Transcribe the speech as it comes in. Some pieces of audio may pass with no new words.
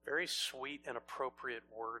very sweet and appropriate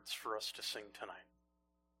words for us to sing tonight.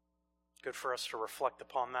 Good for us to reflect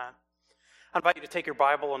upon that. I invite you to take your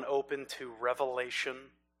Bible and open to Revelation,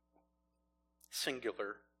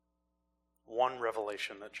 singular, one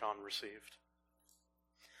revelation that John received.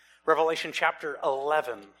 Revelation chapter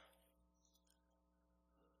 11.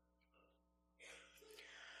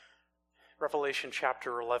 Revelation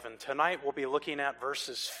chapter 11. Tonight we'll be looking at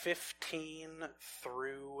verses 15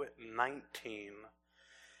 through 19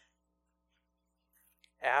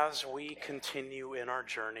 as we continue in our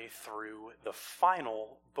journey through the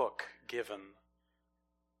final book given,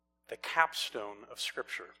 the capstone of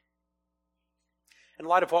Scripture. In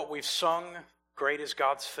light of what we've sung, great is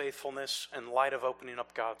God's faithfulness, in light of opening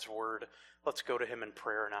up God's Word, let's go to Him in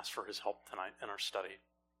prayer and ask for His help tonight in our study.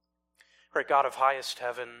 Great God of highest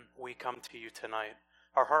heaven, we come to you tonight,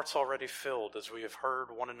 our hearts already filled as we have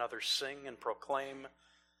heard one another sing and proclaim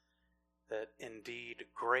that indeed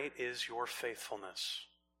great is your faithfulness.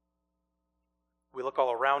 We look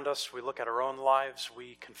all around us, we look at our own lives,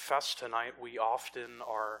 we confess tonight we often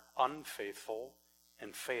are unfaithful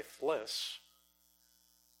and faithless,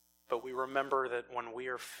 but we remember that when we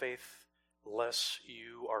are faithless,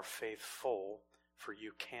 you are faithful, for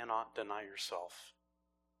you cannot deny yourself.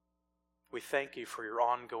 We thank you for your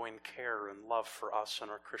ongoing care and love for us in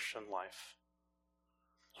our Christian life.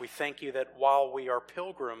 We thank you that while we are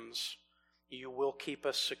pilgrims, you will keep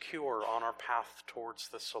us secure on our path towards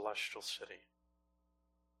the celestial city.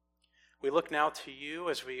 We look now to you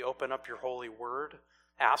as we open up your holy word,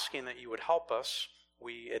 asking that you would help us.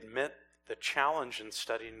 We admit the challenge in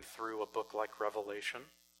studying through a book like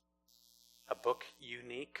Revelation, a book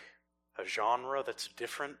unique, a genre that's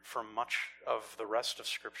different from much of the rest of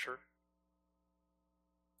Scripture.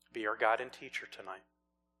 Be our guide and teacher tonight.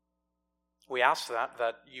 We ask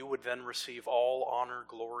that you would then receive all honor,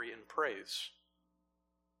 glory, and praise.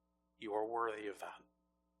 You are worthy of that.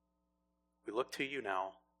 We look to you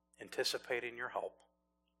now, anticipating your help.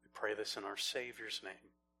 We pray this in our Savior's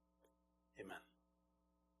name.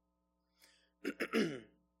 Amen.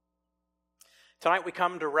 Tonight we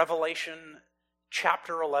come to Revelation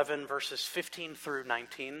chapter 11, verses 15 through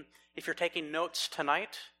 19. If you're taking notes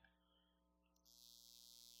tonight,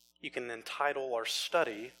 you can entitle our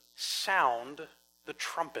study, Sound the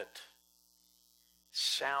Trumpet.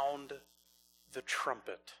 Sound the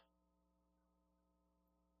Trumpet.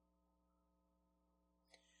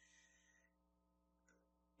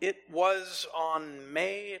 It was on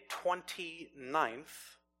May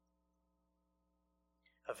 29th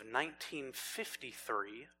of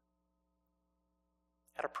 1953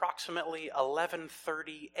 at approximately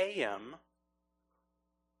 11:30 a.m.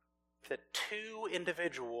 that two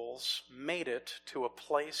individuals made it to a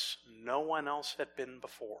place no one else had been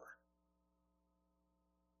before.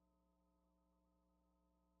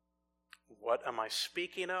 What am I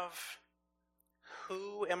speaking of?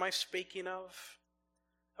 Who am I speaking of?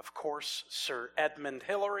 Of course, Sir Edmund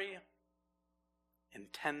Hillary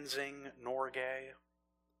and Tenzing Norgay,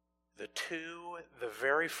 the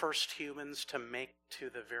very first humans to make to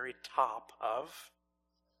the very top of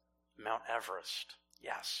Mount Everest.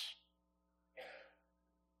 Yes.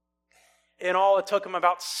 In all, it took them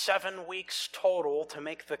about 7 weeks total to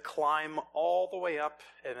make the climb all the way up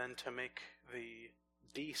and then to make the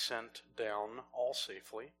descent down all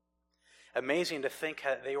safely. Amazing to think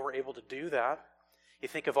how they were able to do that. You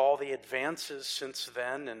think of all the advances since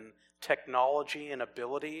then in technology and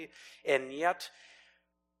ability, and yet,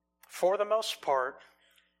 for the most part,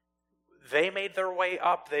 they made their way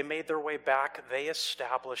up, they made their way back, they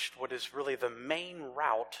established what is really the main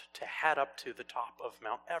route to head up to the top of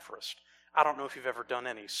Mount Everest. I don't know if you've ever done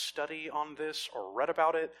any study on this or read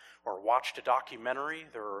about it or watched a documentary.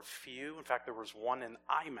 There are a few. In fact, there was one in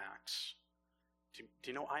IMAX. Do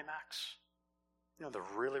you know IMAX? You know, the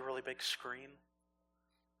really, really big screen?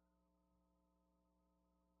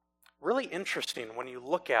 Really interesting when you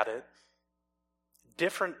look at it,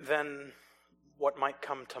 different than what might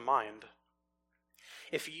come to mind.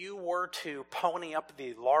 If you were to pony up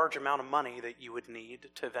the large amount of money that you would need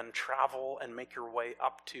to then travel and make your way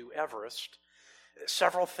up to Everest,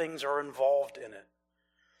 several things are involved in it.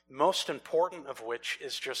 Most important of which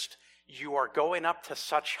is just you are going up to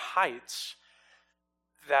such heights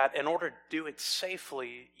that in order to do it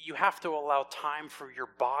safely, you have to allow time for your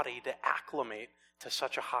body to acclimate to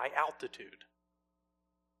such a high altitude.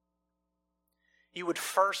 You would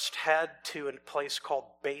first head to a place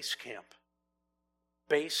called base camp.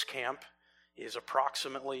 Base camp is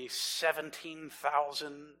approximately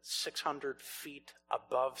 17,600 feet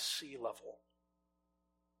above sea level.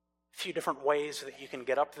 A few different ways that you can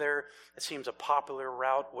get up there. It seems a popular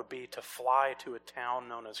route would be to fly to a town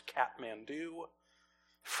known as Kathmandu,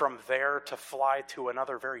 from there to fly to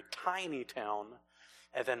another very tiny town,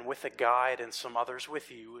 and then with a guide and some others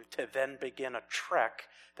with you to then begin a trek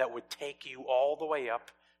that would take you all the way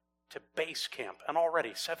up to base camp. And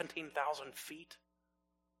already 17,000 feet,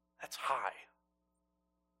 that's high.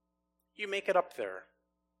 You make it up there.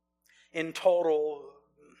 In total,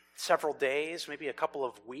 several days, maybe a couple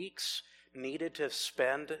of weeks needed to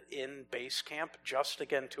spend in base camp just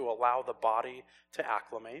again to allow the body to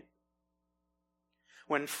acclimate.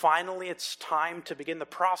 When finally it's time to begin the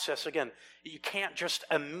process, again, you can't just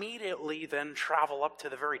immediately then travel up to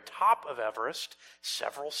the very top of Everest.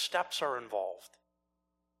 Several steps are involved.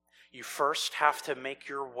 You first have to make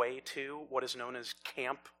your way to what is known as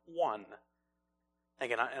Camp 1.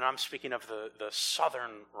 Again, and I'm speaking of the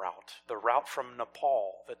southern route, the route from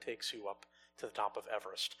Nepal that takes you up to the top of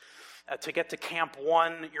Everest. To get to Camp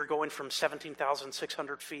 1, you're going from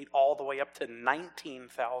 17,600 feet all the way up to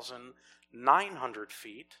 19,900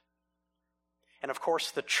 feet. And of course,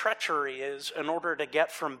 the treachery is, in order to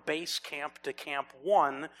get from base camp to Camp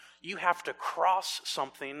 1, you have to cross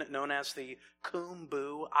something known as the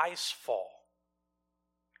Khumbu Ice Fall.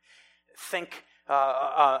 Think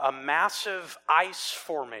a massive ice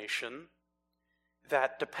formation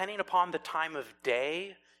that, depending upon the time of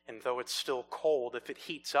day, and though it's still cold, if it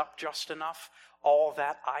heats up just enough, all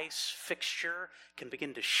that ice fixture can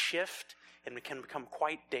begin to shift and it can become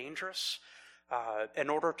quite dangerous. In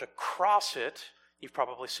order to cross it, you've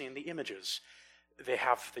probably seen the images. They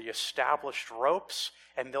have the established ropes,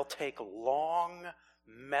 and they'll take long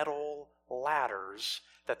metal ladders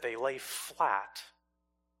that they lay flat,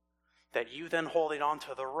 that you then, holding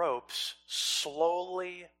onto the ropes,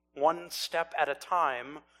 slowly, one step at a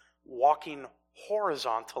time, walking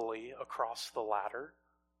horizontally across the ladder,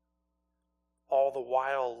 all the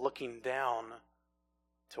while looking down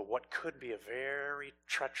to what could be a very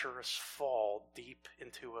treacherous fall deep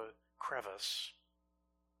into a crevice.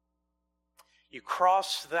 You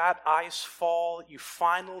cross that ice fall, you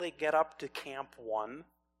finally get up to Camp 1.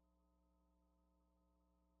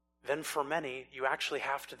 Then for many, you actually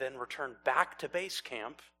have to then return back to base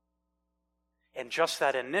camp. And just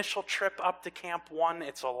that initial trip up to Camp 1,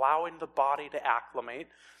 it's allowing the body to acclimate.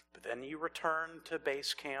 But then you return to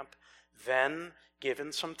base camp. Then,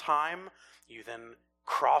 given some time, you then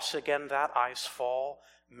cross again that ice fall,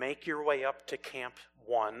 make your way up to Camp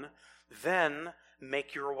 1, then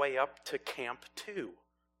make your way up to Camp 2,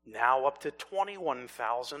 now up to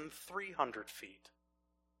 21,300 feet.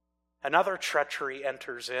 Another treachery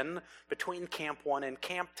enters in between Camp 1 and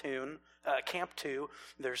Camp 2.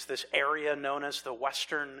 There's this area known as the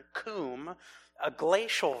Western Khum, a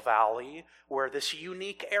glacial valley where this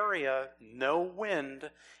unique area, no wind,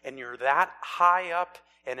 and you're that high up,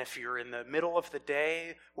 and if you're in the middle of the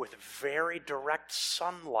day with very direct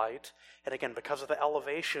sunlight, and again, because of the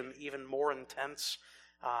elevation, even more intense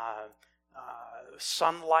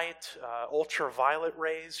sunlight, ultraviolet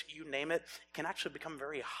rays, you name it, can actually become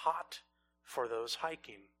very hot for those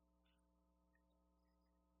hiking.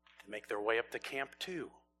 To make their way up to Camp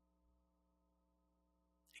 2.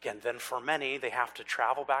 Again, then for many, they have to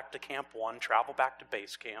travel back to Camp 1, travel back to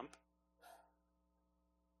base camp,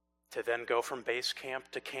 to then go from base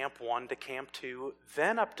camp to Camp 1 to Camp 2,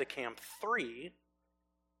 then up to Camp 3,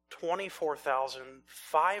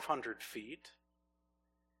 24,500 feet.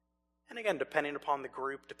 And again, depending upon the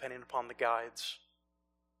group, depending upon the guides,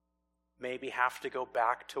 maybe have to go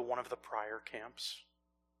back to one of the prior camps.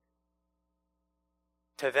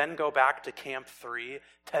 To then go back to Camp 3,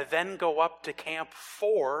 to then go up to Camp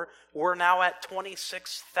 4. We're now at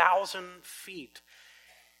 26,000 feet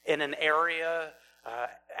in an area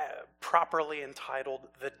properly entitled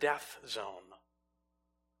the Death Zone.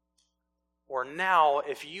 Or now,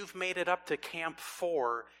 if you've made it up to Camp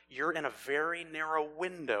 4, you're in a very narrow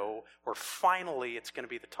window where finally it's going to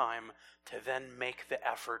be the time to then make the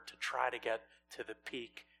effort to try to get to the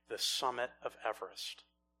peak, the summit of Everest.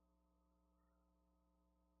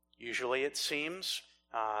 Usually it seems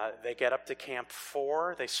they get up to Camp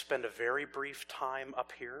 4, they spend a very brief time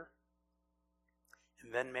up here,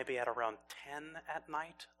 and then maybe at around 10 at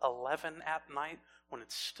night, 11 at night, when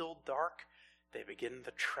it's still dark, they begin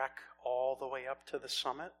the trek all the way up to the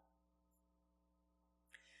summit.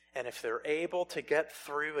 And if they're able to get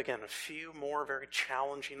through, again, a few more very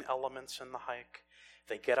challenging elements in the hike,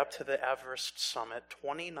 they get up to the Everest summit,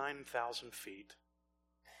 29,000 feet,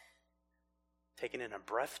 taking in a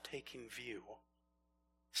breathtaking view,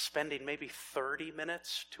 spending maybe 30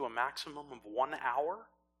 minutes to a maximum of 1 hour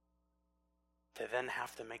to then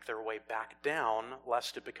have to make their way back down,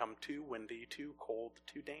 lest it become too windy, too cold,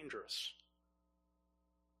 too dangerous.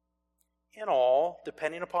 In all,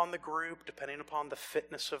 depending upon the group, depending upon the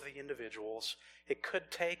fitness of the individuals, it could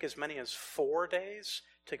take as many as 4 days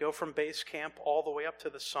to go from base camp all the way up to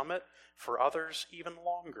the summit, for others even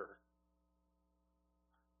longer.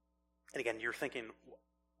 And again, you're thinking,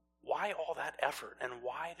 why all that effort, and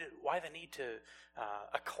why the need to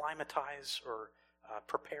acclimatize or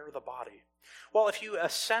prepare the body? Well, if you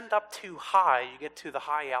ascend up too high, you get to the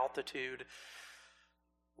high altitude,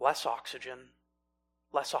 less oxygen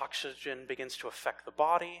begins to affect the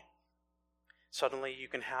body. Suddenly you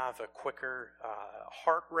can have a quicker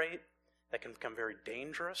heart rate that can become very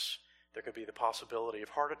dangerous. There could be the possibility of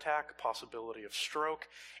heart attack, possibility of stroke.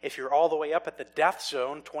 If you're all the way up at the death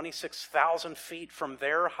zone, 26,000 feet from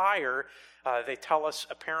there higher, they tell us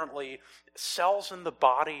apparently cells in the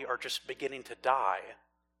body are just beginning to die.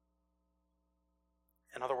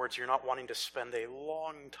 In other words, you're not wanting to spend a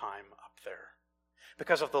long time up there.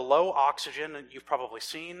 Because of the low oxygen, and you've probably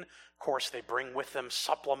seen, of course, they bring with them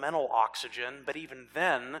supplemental oxygen, but even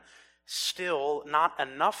then, still not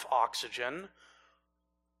enough oxygen.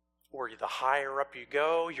 Or the higher up you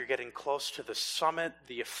go, you're getting close to the summit.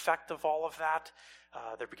 The effect of all of that,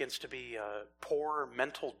 there begins to be poor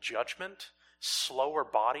mental judgment, slower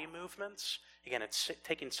body movements. Again, it's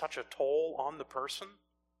taking such a toll on the person.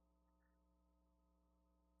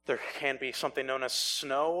 There can be something known as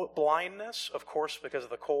snow blindness, of course, because of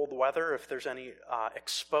the cold weather. If there's any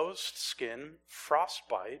exposed skin,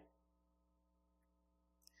 frostbite.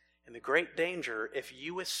 And the great danger, if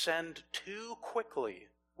you ascend too quickly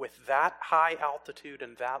with that high altitude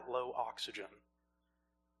and that low oxygen,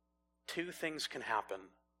 two things can happen.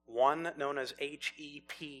 One known as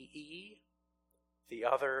HEPE, the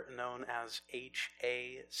other known as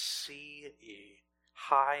HACE,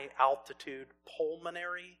 high altitude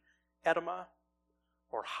pulmonary edema,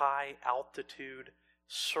 or high altitude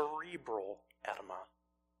cerebral edema.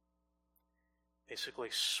 Basically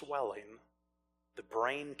swelling. The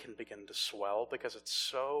brain can begin to swell because it's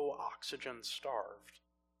so oxygen starved.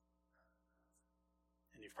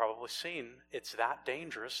 And you've probably seen it's that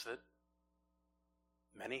dangerous that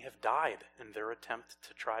many have died in their attempt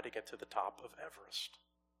to try to get to the top of Everest.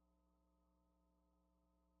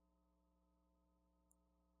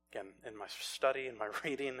 Again, in my study, in my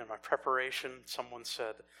reading, in my preparation, someone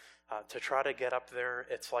said to try to get up there,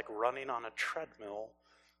 it's like running on a treadmill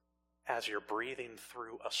as you're breathing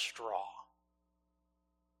through a straw.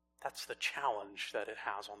 That's the challenge that it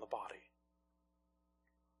has on the body.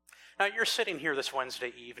 Now, you're sitting here this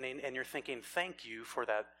Wednesday evening and you're thinking, thank you for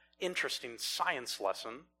that interesting science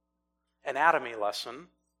lesson, anatomy lesson,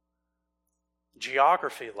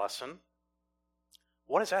 geography lesson.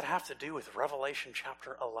 What does that have to do with Revelation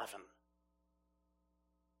chapter 11?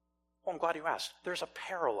 Well, I'm glad you asked. There's a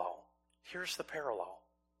parallel. Here's the parallel.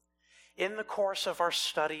 In the course of our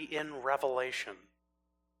study in Revelation,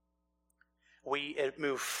 we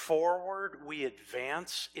move forward, we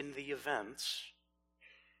advance in the events,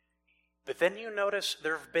 but then you notice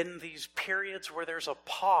there have been these periods where there's a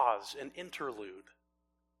pause, an interlude,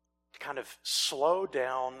 to kind of slow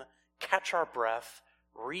down, catch our breath,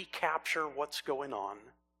 recapture what's going on.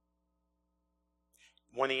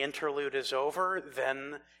 When the interlude is over,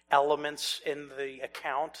 then elements in the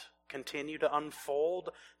account continue to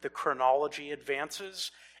unfold, the chronology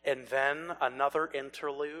advances, and then another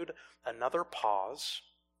interlude, another pause.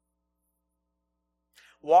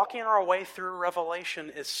 Walking our way through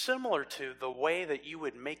Revelation is similar to the way that you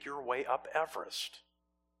would make your way up Everest.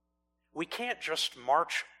 We can't just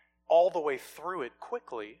march all the way through it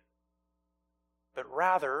quickly, but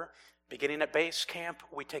rather, beginning at base camp,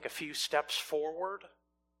 we take a few steps forward,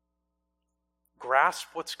 grasp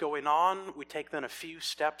what's going on, we take then a few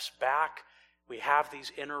steps back, we have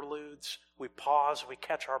these interludes, we pause, we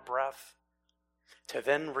catch our breath, to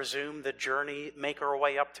then resume the journey, make our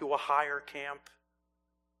way up to a higher camp,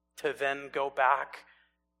 to then go back,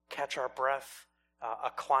 catch our breath,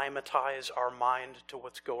 acclimatize our mind to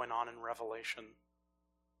what's going on in Revelation.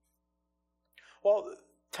 Well,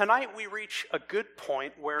 tonight we reach a good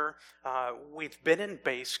point where we've been in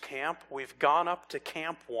base camp, we've gone up to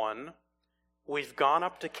Camp 1, we've gone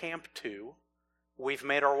up to Camp 2, we've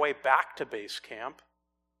made our way back to base camp,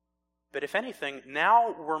 but if anything,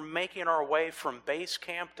 now we're making our way from base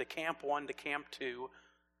camp to Camp 1 to Camp 2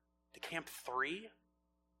 to Camp 3.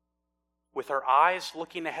 With our eyes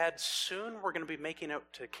looking ahead, soon we're going to be making it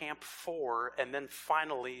to Camp 4 and then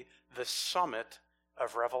finally the summit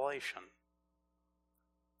of Revelation.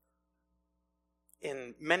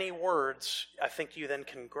 In many words, I think you then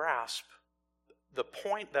can grasp the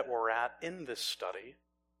point that we're at in this study.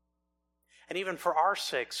 And even for our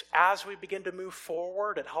sakes, as we begin to move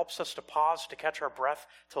forward, it helps us to pause, to catch our breath,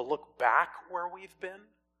 to look back where we've been,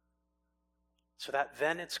 so that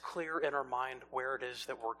then it's clear in our mind where it is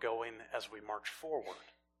that we're going as we march forward.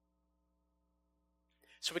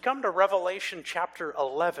 So we come to Revelation chapter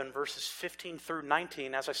 11, verses 15 through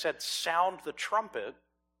 19. As I said, sound the trumpet.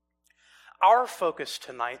 Our focus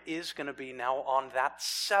tonight is going to be now on that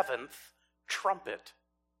seventh trumpet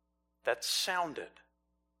that sounded.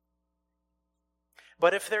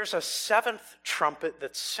 But if there's a seventh trumpet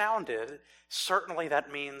that sounded, certainly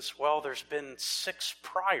that means, well, there's been 6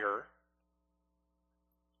 prior.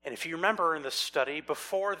 And if you remember in the study,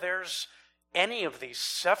 before there's any of these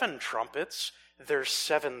 7 trumpets, there's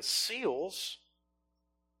 7 seals.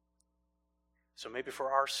 So maybe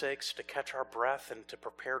for our sakes, to catch our breath and to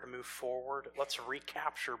prepare to move forward, let's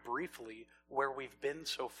recapture briefly where we've been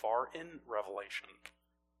so far in Revelation.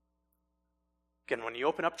 Again, when you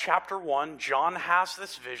open up chapter 1, John has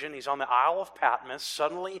this vision. He's on the Isle of Patmos.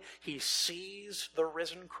 Suddenly, he sees the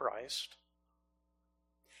risen Christ.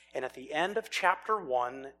 And at the end of chapter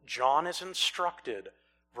 1, John is instructed,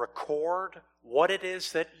 record what it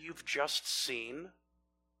is that you've just seen.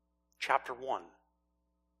 Chapter 1.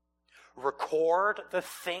 Record the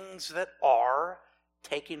things that are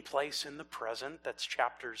taking place in the present. That's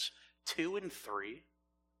chapters 2 and 3.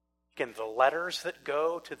 Again, the letters that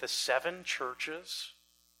go to the 7 churches.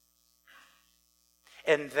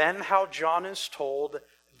 And then how John is told,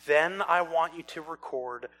 then I want you to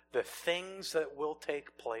record the things that will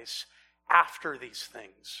take place after these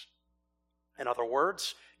things. In other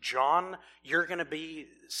words, John, you're going to be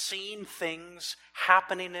seeing things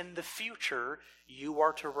happening in the future. You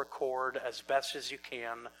are to record as best as you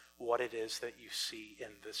can what it is that you see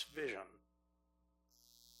in this vision.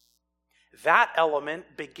 That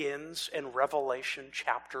element begins in Revelation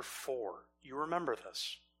chapter 4. You remember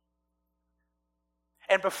this.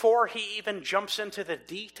 And before he even jumps into the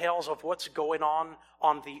details of what's going on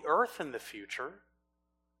the earth in the future,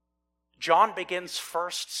 John begins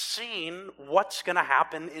first seeing what's going to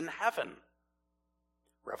happen in heaven.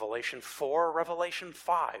 Revelation 4, Revelation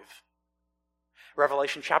 5.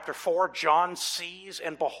 Revelation chapter 4, John sees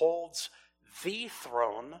and beholds the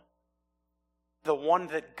throne, the one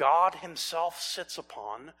that God himself sits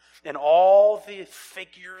upon, and all the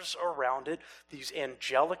figures around it, these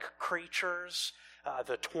angelic creatures,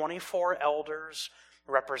 the 24 elders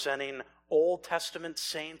representing Old Testament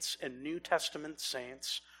saints and New Testament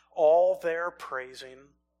saints, all there praising.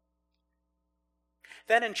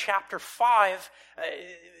 Then in chapter 5,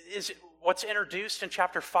 what's introduced in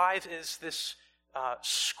chapter 5 is this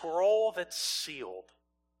scroll that's sealed,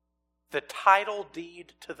 the title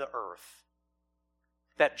deed to the earth.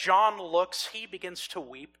 That John looks, he begins to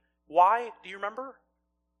weep. Why? Do you remember?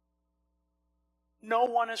 No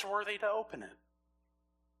one is worthy to open it.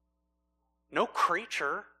 No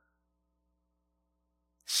creature,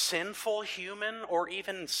 sinful human or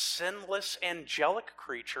even sinless angelic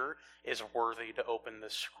creature, is worthy to open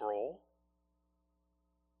this scroll.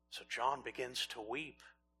 So John begins to weep.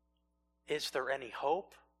 Is there any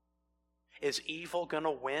hope? Is evil going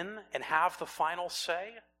to win and have the final say?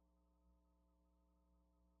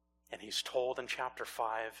 And he's told in chapter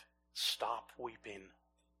 5, stop weeping.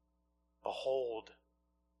 Behold,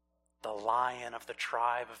 the Lion of the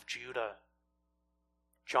tribe of Judah.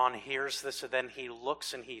 John hears this, and then he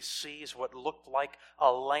looks and he sees what looked like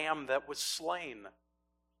a lamb that was slain.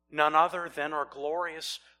 None other than our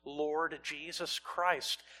glorious Lord Jesus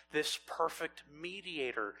Christ, this perfect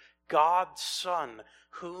mediator, God's Son,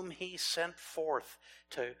 whom he sent forth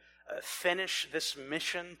to finish this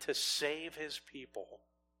mission to save his people.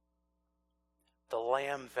 The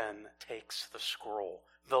Lamb then takes the scroll.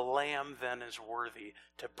 The Lamb then is worthy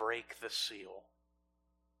to break the seal.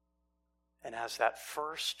 And as that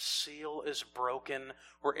first seal is broken,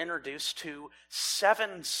 we're introduced to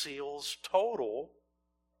 7 seals total.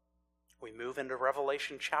 We move into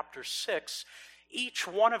Revelation chapter 6. Each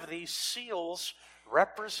one of these seals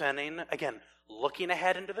representing, again, looking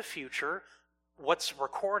ahead into the future. What's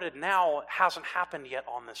recorded now hasn't happened yet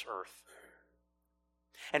on this earth.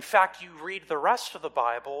 In fact, you read the rest of the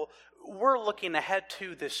Bible, we're looking ahead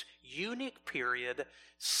to this unique period,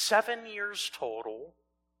 7 years total,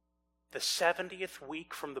 the 70th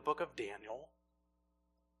week from the book of Daniel,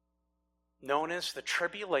 known as the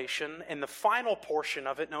tribulation, and the final portion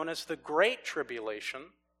of it known as the Great Tribulation,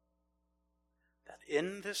 that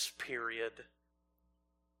in this period,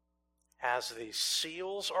 as these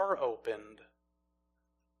seals are opened,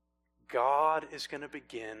 God is going to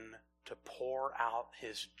begin to pour out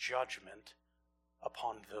his judgment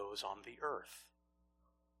upon those on the earth.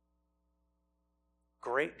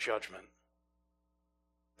 great judgment.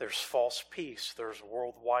 There's false peace, there's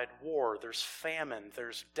worldwide war, there's famine,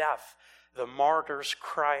 there's death. The martyrs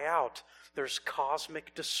cry out. There's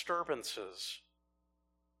cosmic disturbances.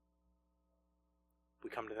 We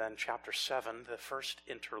come to then chapter 7, the first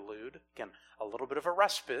interlude. Again, a little bit of a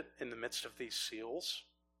respite in the midst of these seals,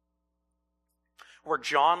 where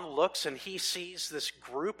John looks and he sees this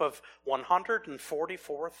group of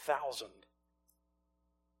 144,000,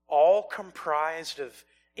 all comprised of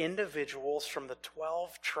individuals from the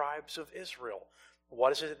 12 tribes of Israel.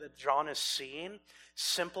 What is it that John is seeing?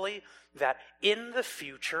 Simply that in the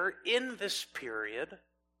future, in this period,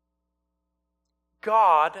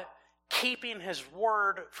 God, keeping his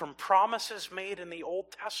word from promises made in the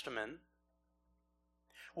Old Testament,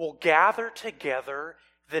 will gather together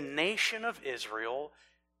the nation of Israel,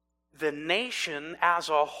 the nation as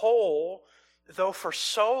a whole, though for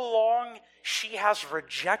so long she has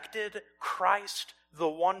rejected Christ, the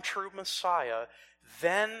one true Messiah.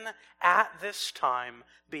 Then at this time,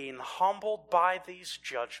 being humbled by these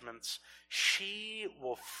judgments, she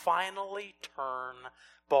will finally turn,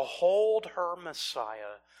 behold her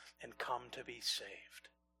Messiah, and come to be saved.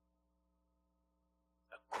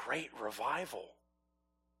 A great revival.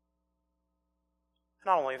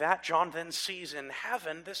 Not only that, John then sees in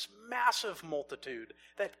heaven this massive multitude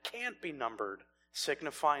that can't be numbered,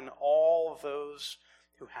 signifying all those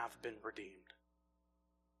who have been redeemed.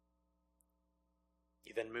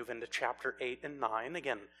 You then move into chapter 8 and 9.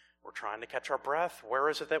 Again, we're trying to catch our breath. Where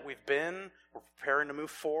is it that we've been? We're preparing to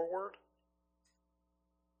move forward.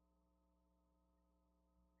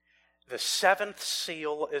 The seventh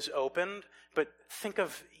seal is opened, but think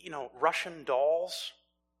of, Russian dolls.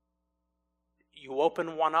 You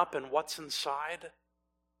open one up and what's inside?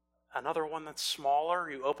 Another one that's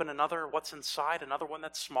smaller. You open another, what's inside? Another one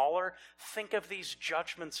that's smaller. Think of these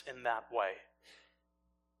judgments in that way.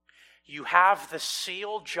 You have the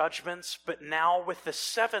seal judgments, but now with the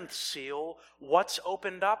seventh seal, what's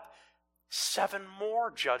opened up? 7 more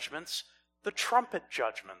judgments, the trumpet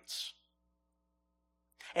judgments.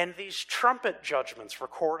 And these trumpet judgments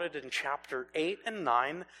recorded in chapter 8 and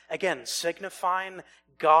 9, again, signifying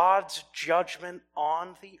God's judgment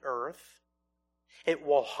on the earth. It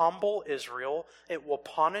will humble Israel. It will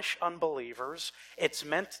punish unbelievers. It's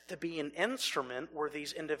meant to be an instrument where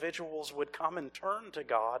these individuals would come and turn to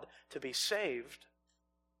God to be saved.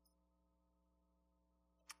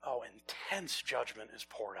 Oh, intense judgment is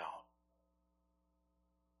poured out.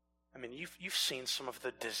 I mean, you've seen some of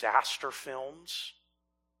the disaster films,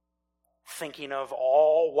 thinking of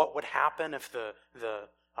all what would happen if the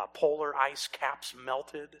polar ice caps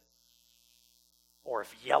melted, or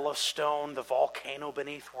if Yellowstone, the volcano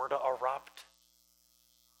beneath, were to erupt.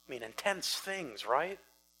 I mean, intense things, right?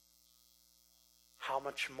 How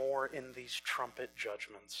much more in these trumpet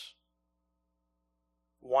judgments?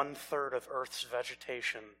 1/3 of Earth's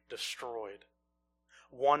vegetation destroyed.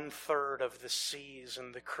 1/3 of the seas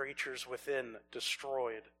and the creatures within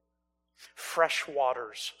destroyed. Fresh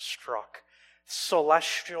waters struck.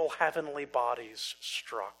 Celestial heavenly bodies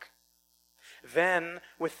struck. Then,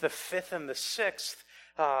 with the 5th and the 6th,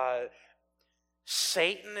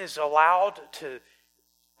 Satan is allowed to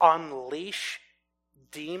unleash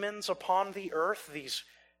demons upon the earth, these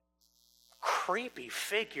creepy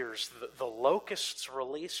figures, the locusts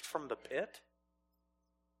released from the pit,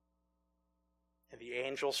 and the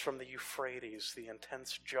angels from the Euphrates, the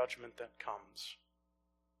intense judgment that comes.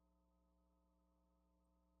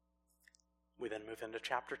 We then move into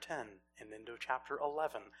chapter 10 and into chapter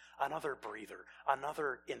 11, another breather,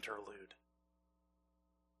 another interlude.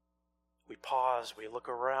 We pause, we look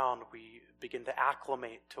around, we begin to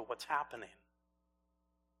acclimate to what's happening.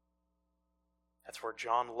 That's where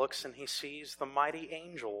John looks and he sees the mighty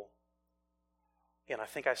angel. And I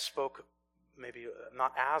think I spoke maybe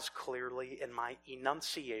not as clearly in my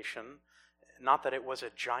enunciation, not that it was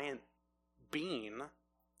a giant being,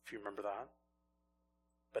 if you remember that,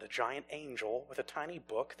 but a giant angel with a tiny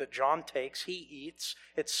book that John takes, he eats.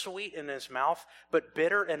 It's sweet in his mouth, but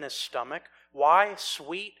bitter in his stomach. Why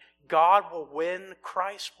sweet? God will win,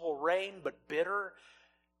 Christ will reign, but bitter,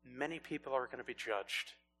 many people are going to be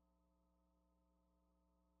judged.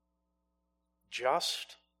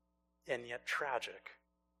 Just and yet tragic.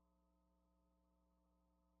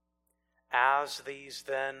 As these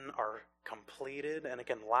then are completed, and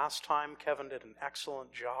again, last time Kevin did an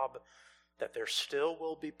excellent job, that there still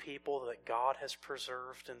will be people that God has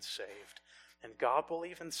preserved and saved. And God will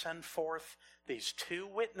even send forth these 2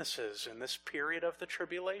 witnesses in this period of the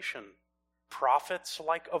tribulation, prophets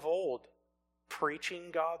like of old,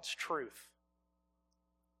 preaching God's truth.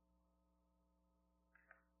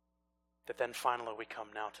 But then finally we come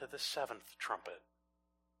now to the seventh trumpet.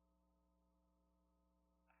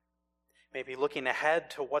 Maybe looking ahead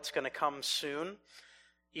to what's going to come soon.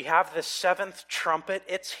 You have the seventh trumpet.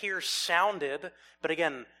 It's here sounded, but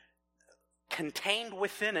again, contained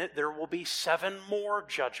within it, there will be 7 more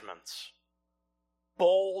judgments.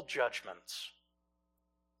 Bowl judgments.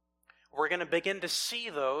 We're going to begin to see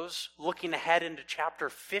those looking ahead into chapter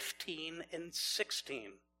 15 and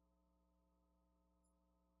 16.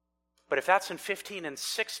 But if that's in 15 and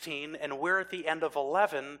 16, and we're at the end of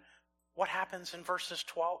 11, what happens in verses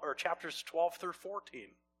 12 or chapters 12 through 14?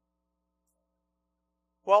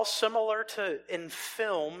 Well, similar to in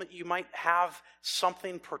film, you might have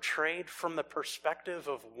something portrayed from the perspective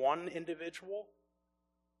of one individual,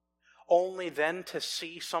 only then to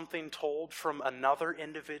see something told from another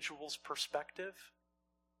individual's perspective.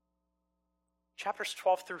 Chapters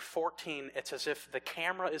 12 through 14, it's as if the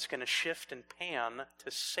camera is going to shift and pan to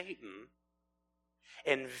Satan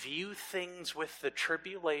and view things with the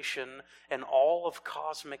tribulation and all of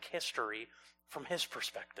cosmic history from his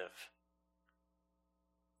perspective.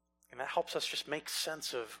 And that helps us just make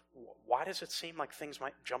sense of why does it seem like things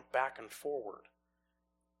might jump back and forward?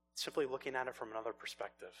 Simply looking at it from another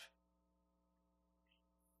perspective.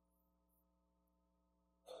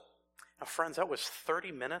 Now, friends, that was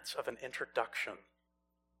 30 minutes of an introduction.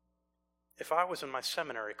 If I was in my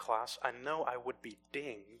seminary class, I know I would be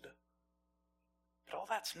dinged. But all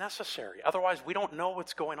that's necessary. Otherwise, we don't know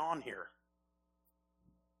what's going on here.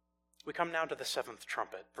 We come now to the seventh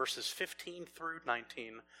trumpet, verses 15 through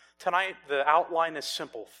 19. Tonight, the outline is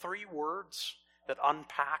simple. 3 words that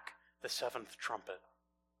unpack the seventh trumpet.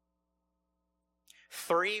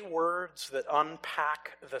 3 words that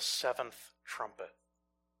unpack the seventh trumpet.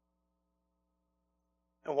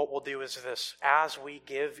 And what we'll do is this. As we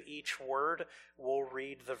give each word, we'll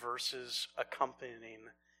read the verses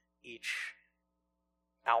accompanying each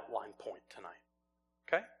outline point tonight.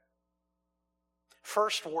 Okay?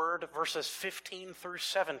 First word, verses 15 through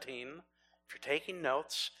 17. If you're taking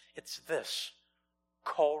notes, it's this.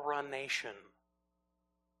 Coronation.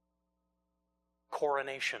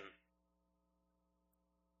 Coronation.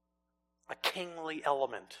 A kingly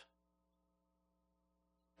element.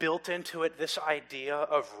 Built into it this idea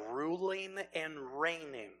of ruling and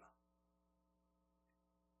reigning.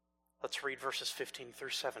 Let's read verses 15 through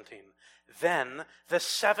 17. Then the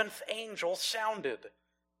 7th angel sounded,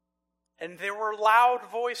 and there were loud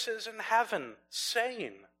voices in heaven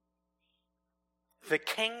saying, "The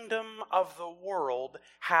kingdom of the world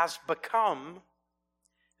has become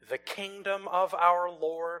the kingdom of our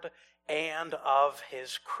Lord and of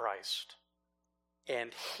his Christ,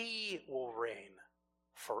 and he will reign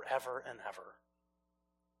forever and ever."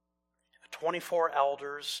 The 24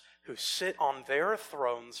 elders who sit on their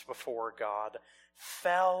thrones before God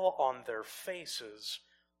fell on their faces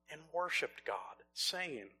and worshiped God,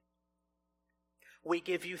 saying, "We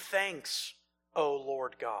give you thanks, O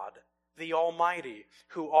Lord God, the Almighty,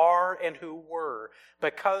 who are and who were,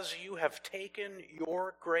 because you have taken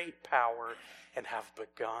your great power and have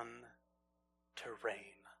begun to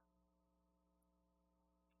reign."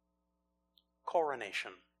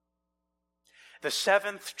 Coronation. The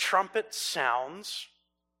 7th trumpet sounds.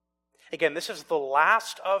 Again, this is the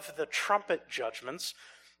last of the trumpet judgments,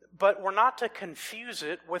 but we're not to confuse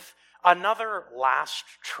it with another last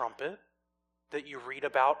trumpet that you read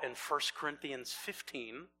about in 1 Corinthians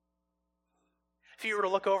 15. If you were to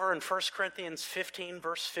look over in 1 Corinthians 15,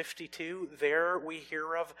 verse 52, there we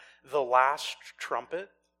hear of the last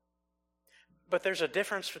trumpet. But there's a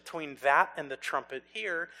difference between that and the trumpet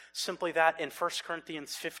here, simply that in 1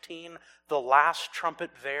 Corinthians 15, the last trumpet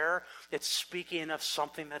there, it's speaking of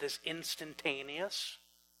something that is instantaneous,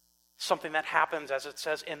 something that happens, as it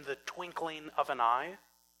says, in the twinkling of an eye.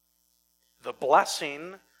 The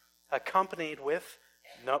blessing accompanied with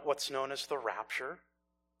what's known as the rapture.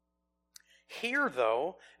 Here,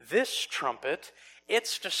 though, this trumpet,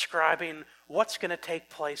 it's describing what's going to take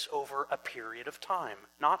place over a period of time,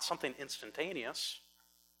 not something instantaneous.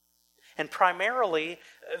 And primarily,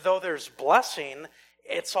 though there's blessing,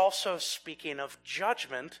 it's also speaking of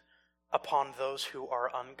judgment upon those who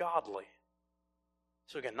are ungodly.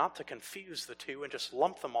 So again, not to confuse the two and just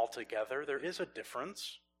lump them all together, there is a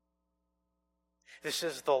difference. This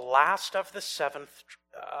is the last of the 7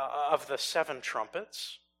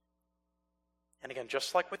 trumpets. And again,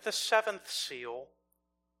 just like with the 7th seal,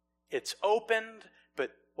 it's opened,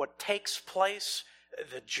 but what takes place,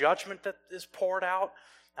 the judgment that is poured out,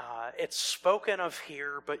 it's spoken of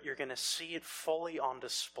here, but you're going to see it fully on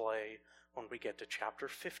display when we get to chapter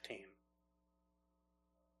 15.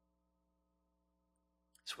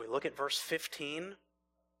 So we look at verse 15.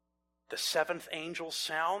 the seventh angel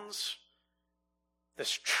sounds.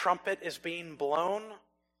 This trumpet is being blown.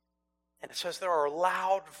 And it says there are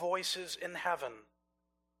loud voices in heaven.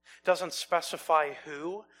 It doesn't specify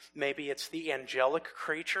who. Maybe it's the angelic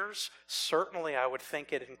creatures. Certainly I would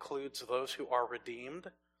think it includes those who are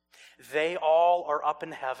redeemed. They all are up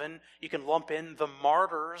in heaven. You can lump in the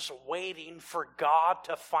martyrs waiting for God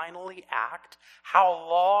to finally act. How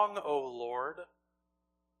long, O Lord?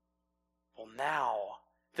 Well, now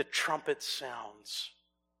the trumpet sounds.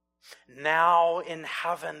 Now in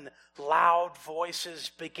heaven, loud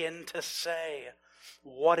voices begin to say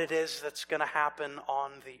what it is that's going to happen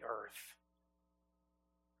on the earth.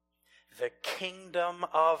 The kingdom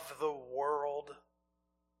of the world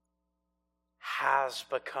has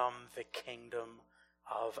become the kingdom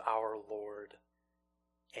of our Lord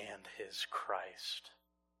and his Christ.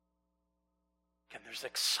 And there's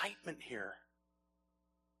excitement here.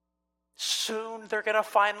 Soon they're going to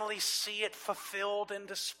finally see it fulfilled and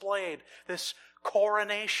displayed. This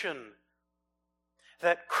coronation.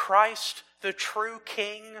 That Christ, the true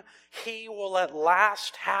King, he will at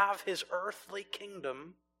last have his earthly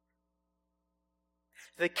kingdom.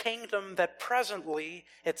 The kingdom that presently,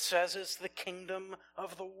 it says, is the kingdom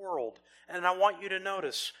of the world. And I want you to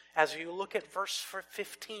notice, as you look at verse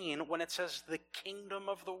 15, when it says the kingdom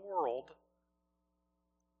of the world,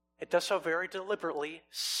 it does so very deliberately,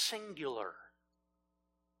 singular.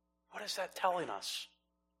 What is that telling us?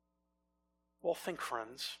 Well, think,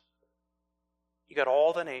 friends. You got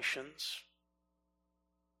all the nations,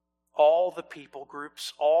 all the people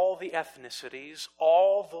groups, all the ethnicities,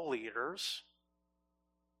 all the leaders.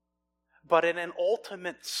 But in an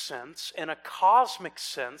ultimate sense, in a cosmic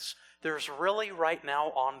sense, there's really right now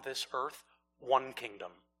on this earth one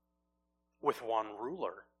kingdom with one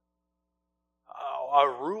ruler. A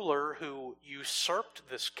ruler who usurped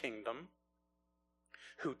this kingdom,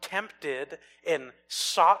 who tempted and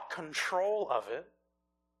sought control of it.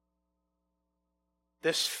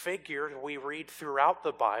 This figure we read throughout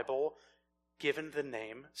the Bible, given the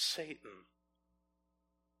name Satan.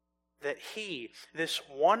 That he, this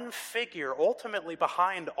one figure, ultimately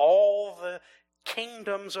behind all the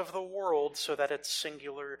kingdoms of the world, so that it's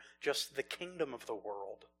singular, just the kingdom of the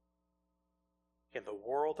world. And the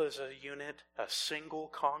world as a unit, a single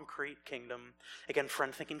concrete kingdom. Again,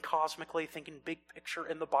 friend, thinking cosmically, thinking big picture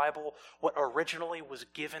in the Bible, what originally was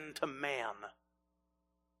given to man.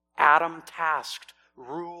 Adam tasked,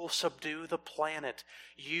 rule, subdue the planet.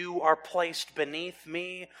 You are placed beneath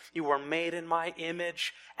me. You are made in my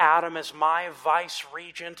image. Adam is my vice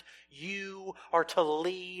regent. You are to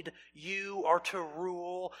lead. You are to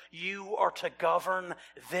rule. You are to govern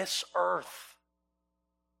this earth.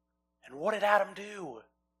 And what did Adam do?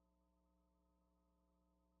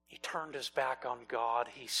 He turned his back on God.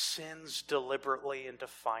 He sins deliberately and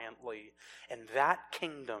defiantly. And that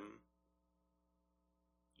kingdom,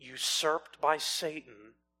 usurped by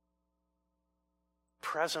Satan,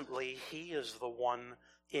 presently he is the one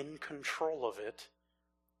in control of it,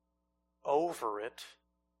 over it.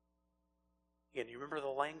 And you remember the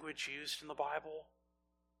language used in the Bible?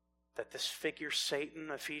 That this figure, Satan,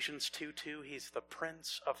 Ephesians 2:2, he's the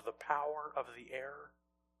prince of the power of the air.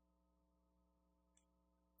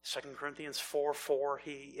 2 Corinthians 4:4,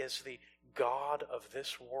 he is the God of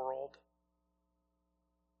this world.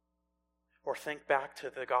 Or think back to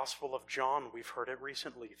the Gospel of John. We've heard it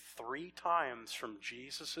recently 3 times from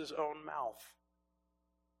Jesus' own mouth.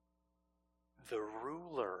 The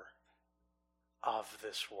ruler of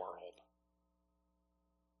this world.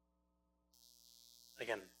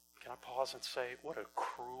 Again, can I pause and say, what a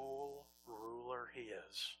cruel ruler he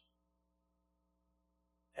is.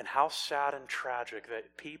 And how sad and tragic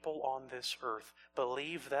that people on this earth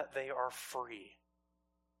believe that they are free.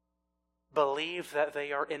 Believe that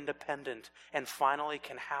they are independent and finally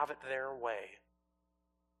can have it their way.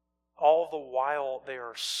 All the while they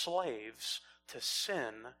are slaves to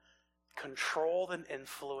sin, controlled and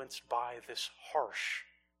influenced by this harsh,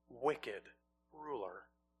 wicked ruler.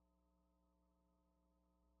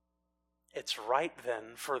 It's right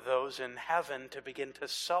then for those in heaven to begin to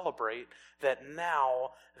celebrate that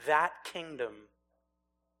now that kingdom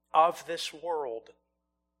of this world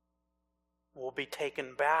will be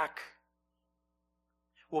taken back,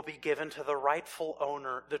 will be given to the rightful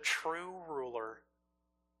owner, the true ruler.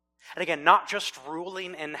 And again, not just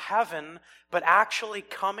ruling in heaven, but actually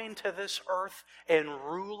coming to this earth and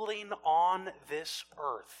ruling on this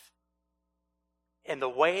earth. In the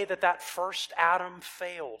way that that first Adam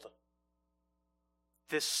failed,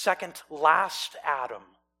 this second last Adam,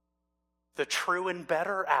 the true and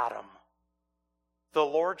better Adam, the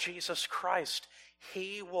Lord Jesus Christ,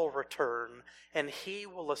 he will return and he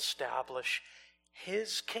will establish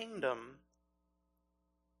his kingdom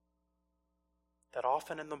that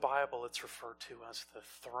often in the Bible it's referred to as the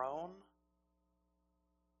throne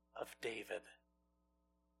of David.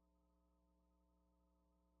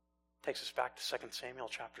 Takes us back to 2 Samuel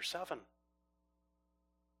chapter 7,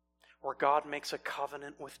 where God makes a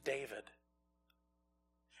covenant with David.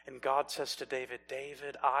 And God says to David,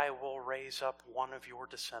 David, I will raise up one of your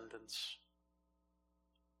descendants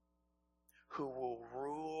who will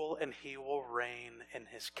rule and he will reign, and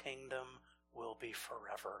his kingdom will be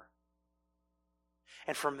forever.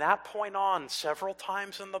 And from that point on, several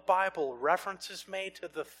times in the Bible, reference is made to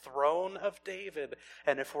the throne of David.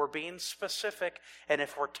 And if we're being specific, and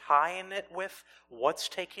if we're tying it with what's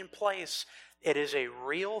taking place, it is a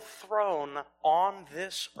real throne on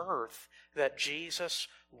this earth that Jesus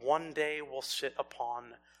one day will sit upon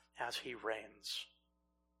as he reigns.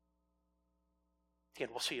 Again,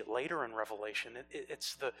 we'll see it later in Revelation.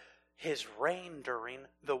 It's his reign during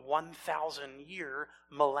the 1,000-year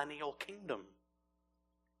millennial kingdom.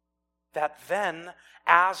 That then,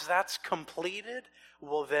 as that's completed,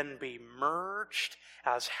 will then be merged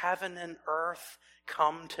as heaven and earth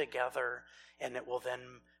come together, and it will then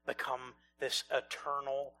become this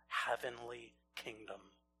eternal heavenly kingdom.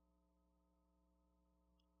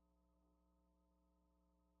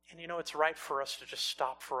 And you know, it's right for us to just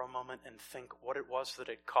stop for a moment and think what it was that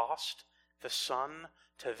it cost the Son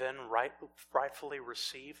to then rightfully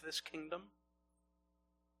receive this kingdom.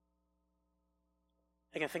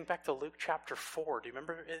 Again, think back to Luke chapter 4. Do you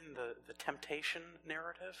remember in the temptation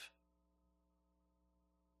narrative?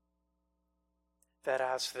 That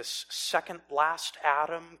as this second last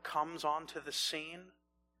Adam comes onto the scene,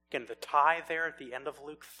 again, the tie there at the end of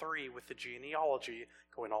Luke 3 with the genealogy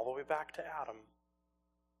going all the way back to Adam.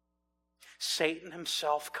 Satan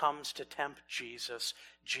himself comes to tempt Jesus.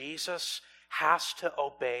 Jesus has to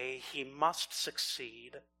obey. He must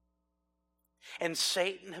succeed. And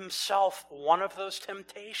Satan himself, one of those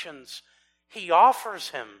temptations, he offers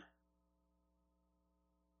him,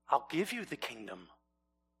 I'll give you the kingdom.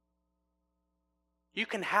 You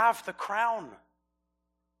can have the crown.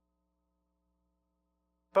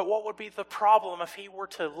 But what would be the problem if he were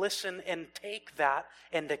to listen and take that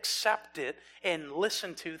and accept it and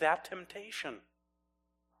listen to that temptation?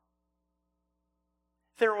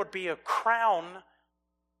 There would be a crown,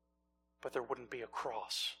 but there wouldn't be a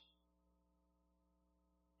cross.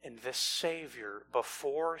 And this Savior,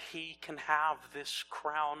 before he can have this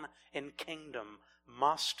crown and kingdom,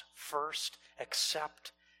 must first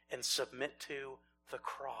accept and submit to the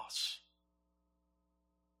cross.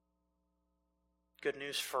 Good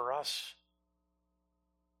news for us.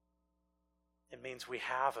 It means we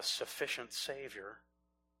have a sufficient Savior.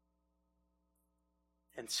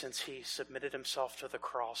 And since he submitted himself to the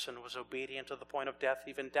cross and was obedient to the point of death,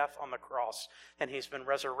 even death on the cross, and he's been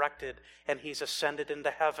resurrected and he's ascended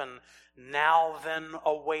into heaven, now then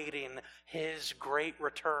awaiting his great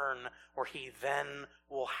return, where he then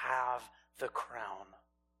will have the crown.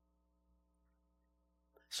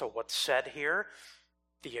 So what's said here?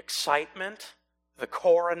 The excitement, the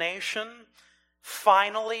coronation,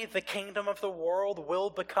 finally the kingdom of the world will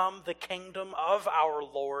become the kingdom of our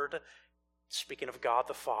Lord, speaking of God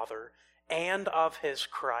the Father, and of his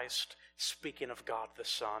Christ, speaking of God the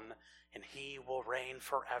Son, and he will reign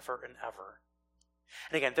forever and ever.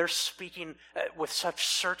 And again, they're speaking with such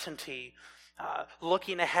certainty,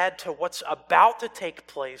 looking ahead to what's about to take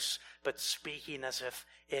place, but speaking as if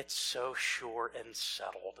it's so sure and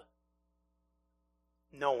settled.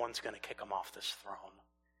 No one's going to kick him off this throne.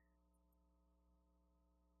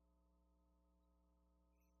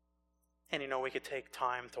 And you know, we could take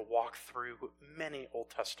time to walk through many Old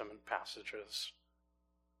Testament passages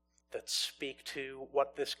that speak to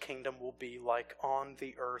what this kingdom will be like on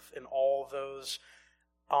the earth, and all those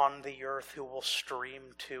on the earth who will stream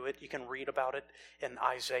to it. You can read about it in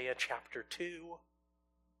Isaiah chapter 2,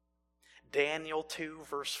 Daniel 2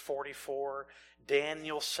 verse 44,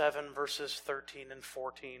 Daniel 7 verses 13 and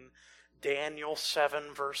 14, Daniel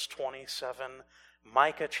 7 verse 27,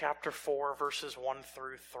 Micah chapter 4 verses 1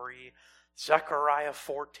 through 3, Zechariah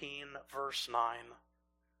 14 verse 9.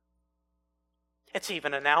 It's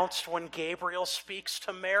even announced when Gabriel speaks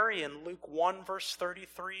to Mary in Luke 1 verse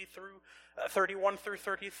 31 through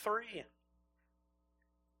 33.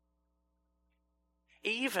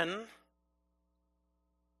 Even,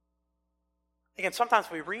 again, sometimes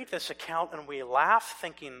we read this account and we laugh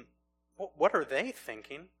thinking, what are they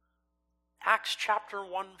thinking? Acts chapter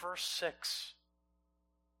 1 verse 6.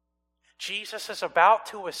 Jesus is about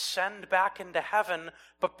to ascend back into heaven,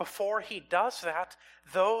 but before he does that,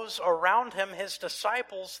 those around him, his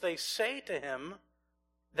disciples, they say to him,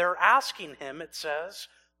 they're asking him, it says,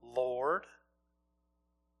 Lord,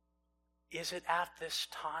 is it at this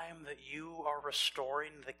time that you are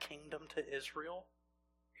restoring the kingdom to Israel?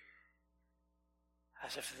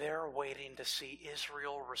 As if they're waiting to see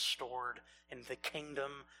Israel restored in the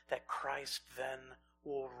kingdom that Christ then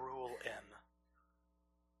will rule in.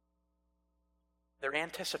 Their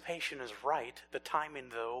anticipation is right. The timing,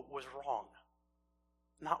 though, was wrong.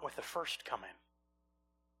 Not with the first coming.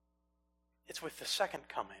 It's with the second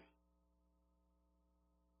coming.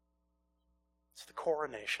 It's the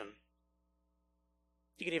coronation.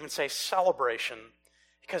 You could even say celebration,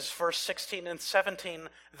 because verse 16 and 17,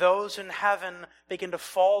 those in heaven begin to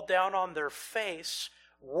fall down on their face,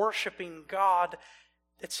 worshiping God.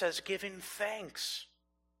 It says, giving thanks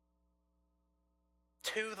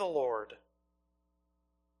to the Lord,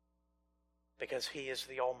 because he is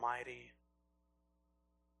the Almighty.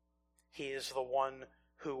 He is the one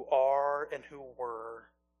who are and who were.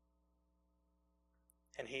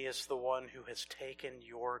 And he is the one who has taken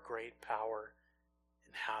your great power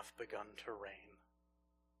and have begun to reign.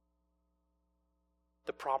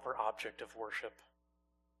 The proper object of worship.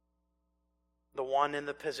 The one in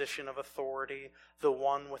the position of authority, the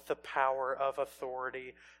one with the power of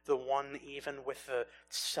authority, the one even with the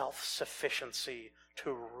self-sufficiency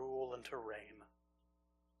to rule and to reign.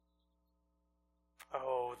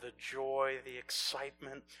 Oh, the joy, the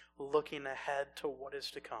excitement, looking ahead to what is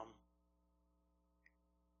to come.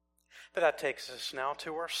 But that takes us now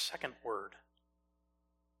to our second word.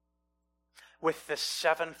 With the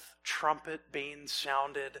seventh trumpet being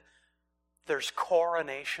sounded, there's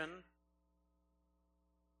coronation,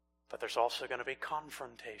 but there's also going to be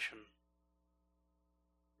confrontation.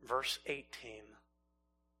 Verse 18.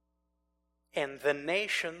 And the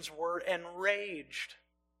nations were enraged,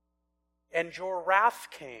 and your wrath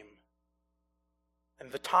came,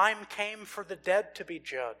 and the time came for the dead to be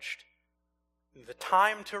judged, and the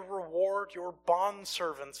time to reward your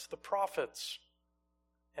bondservants, the prophets,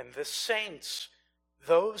 and the saints,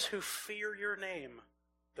 those who fear your name,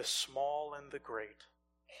 the small and the great,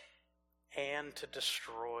 and to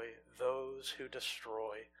destroy those who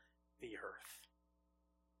destroy the earth.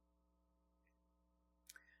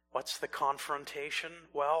 What's the confrontation?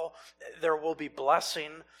 Well, there will be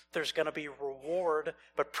blessing, there's going to be reward,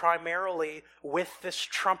 but primarily with this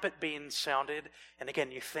trumpet being sounded, and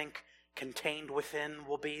again, you think contained within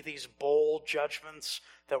will be these bold judgments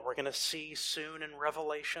that we're going to see soon in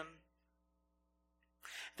Revelation.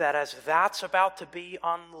 That as that's about to be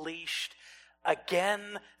unleashed,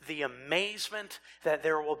 again, the amazement that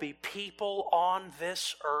there will be people on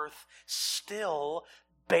this earth still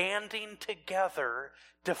banding together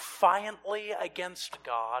defiantly against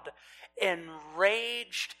God,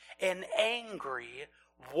 enraged and angry,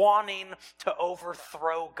 wanting to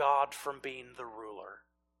overthrow God from being the ruler.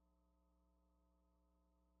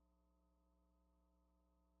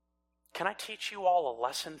 Can I teach you all a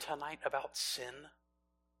lesson tonight about sin?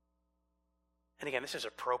 And again, this is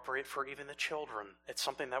appropriate for even the children. It's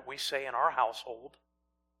something that we say in our household.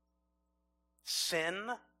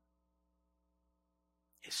 Sin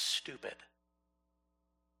is stupid.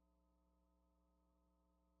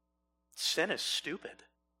 Sin is stupid.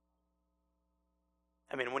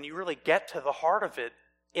 I mean, when you really get to the heart of it,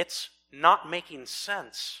 it's not making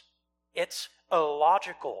sense. It's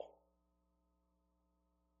illogical.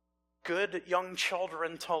 Good young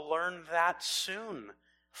children to learn that soon.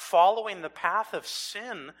 Following the path of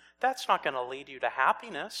sin, that's not going to lead you to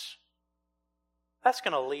happiness. That's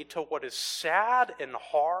going to lead to what is sad and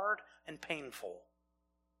hard and painful.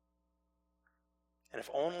 And if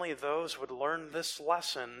only those would learn this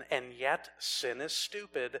lesson, and yet sin is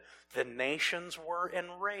stupid, the nations were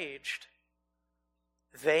enraged.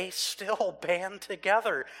 They still band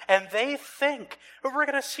together, and they think, we're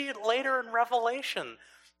going to see it later in Revelation,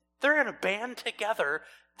 they're going to band together,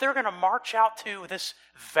 they're going to march out to this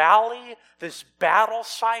valley, this battle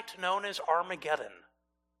site known as Armageddon.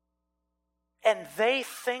 And they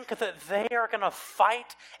think that they are going to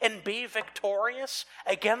fight and be victorious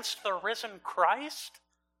against the risen Christ?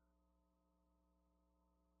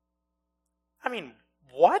 I mean,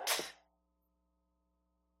 what?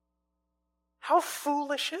 How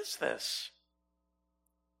foolish is this?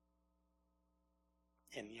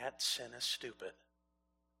 And yet sin is stupid.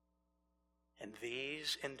 And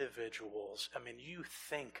these individuals, I mean, you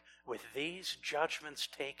think with these judgments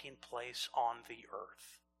taking place on the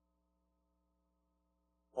earth,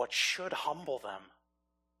 what should humble them,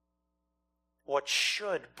 what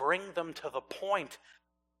should bring them to the point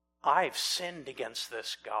I've sinned against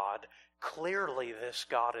this God. Clearly this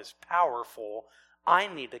God is powerful. I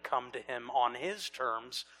need to come to him on his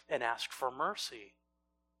terms and ask for mercy.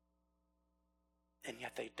 And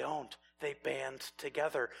yet they don't. They band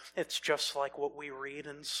together. It's just like what we read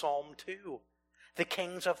in Psalm 2. The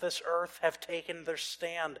kings of this earth have taken their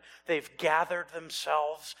stand. They've gathered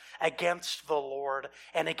themselves against the Lord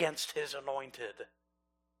and against his anointed.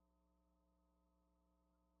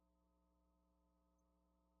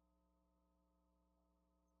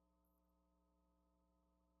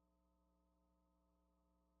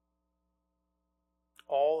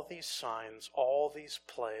 All these signs, all these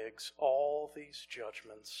plagues, all these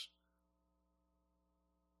judgments,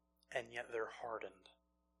 and yet they're hardened.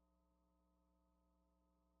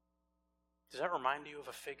 Does that remind you of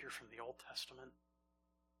a figure from the Old Testament?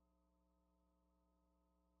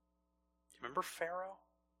 Do you remember Pharaoh?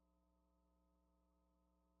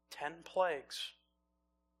 10 plagues.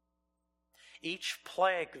 Each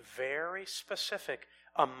plague very specific,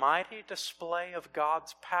 a mighty display of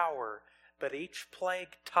God's power, but each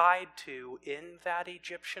plague tied to, in that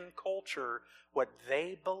Egyptian culture, what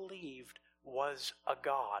they believed was a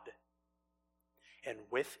god. And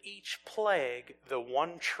with each plague, the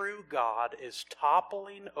one true God is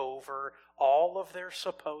toppling over all of their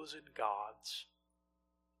supposed gods.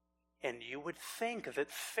 And you would think that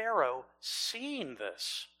Pharaoh, seeing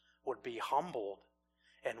this, would be humbled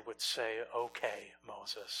and would say, "Okay,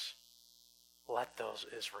 Moses, let those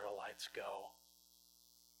Israelites go."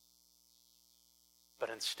 But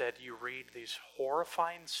instead you read these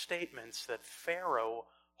horrifying statements that Pharaoh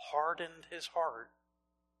hardened his heart.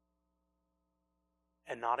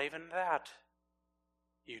 And not even that.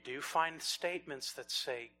 You do find statements that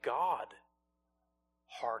say God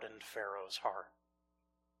hardened Pharaoh's heart.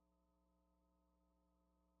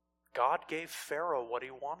 God gave Pharaoh what he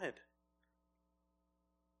wanted.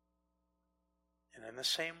 And in the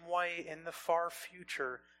same way, in the far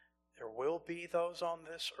future, there will be those on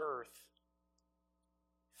this earth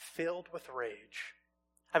filled with rage.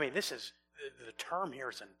 I mean, the term here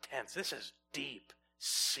is intense. This is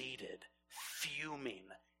deep-seated, fuming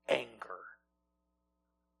anger.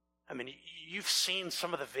 I mean, you've seen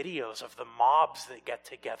some of the videos of the mobs that get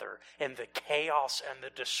together and the chaos and the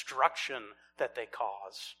destruction that they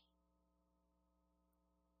cause.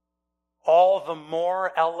 All the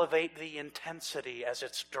more elevate the intensity as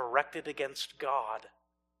it's directed against God.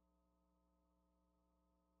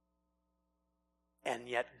 And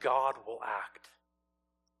yet God will act.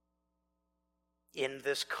 In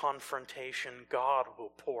this confrontation, God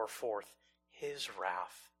will pour forth his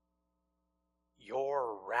wrath.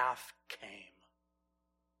 Your wrath came.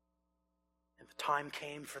 And the time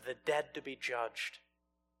came for the dead to be judged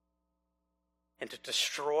and to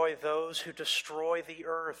destroy those who destroy the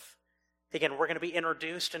earth. Again, we're going to be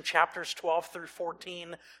introduced in chapters 12 through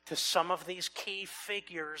 14 to some of these key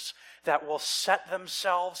figures that will set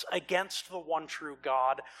themselves against the one true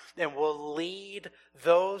God and will lead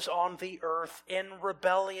those on the earth in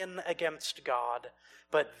rebellion against God.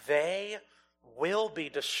 But they will be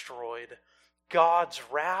destroyed. God's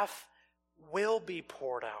wrath will be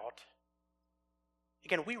poured out.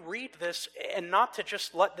 Again, we read this, and not to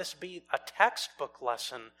just let this be a textbook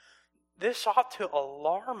lesson. This ought to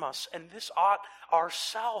alarm us, and this ought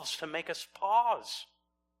ourselves to make us pause.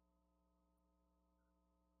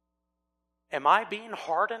 Am I being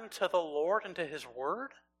hardened to the Lord and to his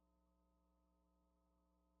word?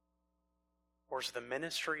 Or is the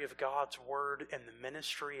ministry of God's word and the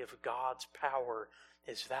ministry of God's power,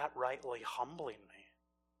 is that rightly humbling me?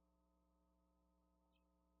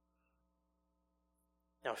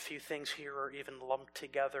 Now, a few things here are even lumped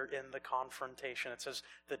together in the confrontation. It says,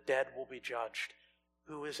 the dead will be judged.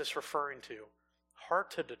 Who is this referring to?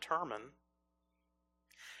 Hard to determine.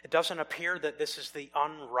 It doesn't appear that this is the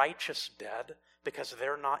unrighteous dead, because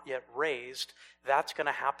they're not yet raised. That's going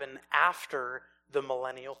to happen after the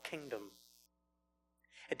millennial kingdom.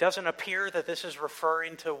 It doesn't appear that this is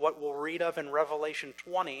referring to what we'll read of in Revelation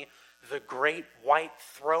 20, the great white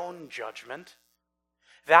throne judgment.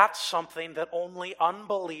 That's something that only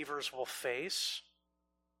unbelievers will face,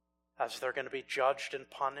 as they're going to be judged and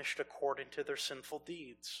punished according to their sinful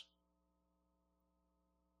deeds.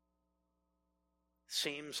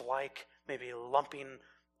 Seems like maybe lumping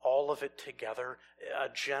all of it together, a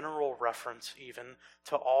general reference even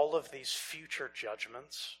to all of these future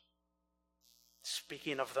judgments,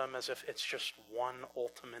 speaking of them as if it's just one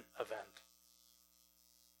ultimate event.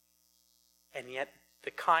 And yet, the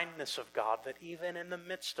kindness of God, that even in the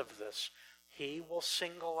midst of this, he will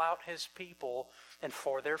single out his people, and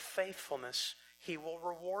for their faithfulness, he will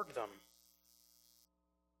reward them.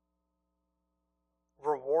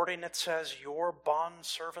 rewarding, it says, your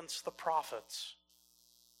bondservants, the prophets.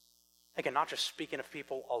 Again, not just speaking of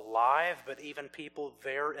people alive, but even people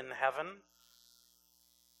there in heaven.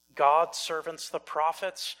 God's servants, the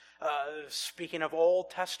prophets, speaking of Old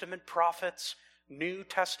Testament prophets, New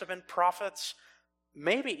Testament prophets,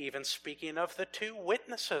 maybe even speaking of the two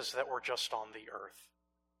witnesses that were just on the earth.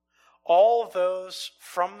 All those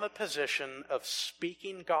from the position of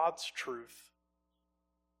speaking God's truth,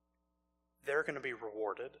 they're going to be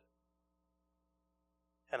rewarded.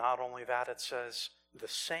 And not only that, it says the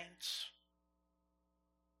saints,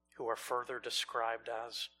 who are further described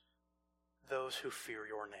as those who fear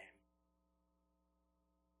your name.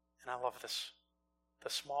 And I love this, the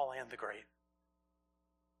small and the great.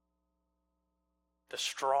 The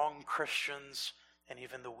strong Christians and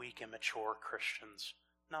even the weak, immature Christians,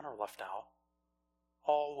 none are left out.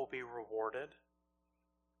 All will be rewarded.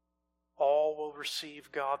 All will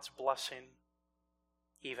receive God's blessing,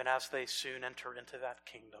 even as they soon enter into that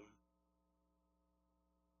kingdom.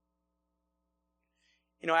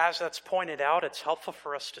 You know, as that's pointed out, it's helpful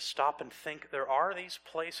for us to stop and think there are these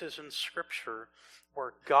places in Scripture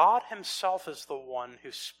where God himself is the one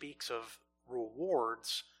who speaks of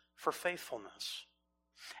rewards for faithfulness,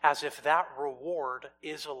 as if that reward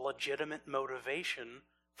is a legitimate motivation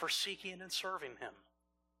for seeking and serving him.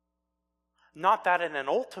 Not that in an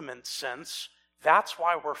ultimate sense, that's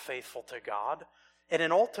why we're faithful to God. In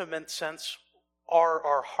an ultimate sense,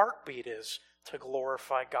 our heartbeat is to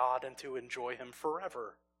glorify God and to enjoy him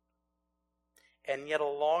forever. And yet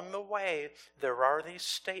along the way, there are these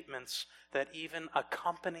statements that even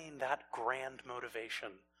accompanying that grand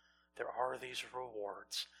motivation, there are these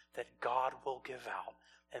rewards that God will give out,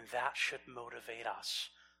 and that should motivate us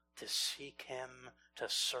to seek him, to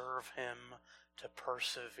serve him, to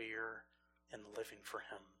persevere in living for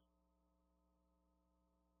him.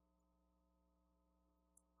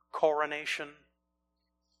 Coronation,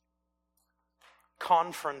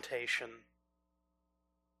 confrontation,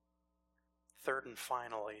 third and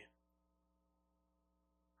finally,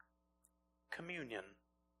 communion.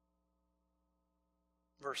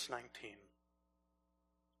 Verse 19.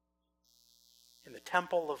 And the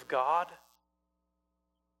temple of God,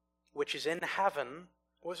 which is in heaven,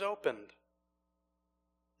 was opened.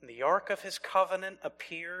 And the ark of his covenant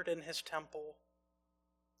appeared in his temple.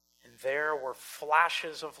 And there were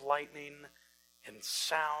flashes of lightning and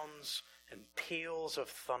sounds and peals of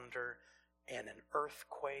thunder and an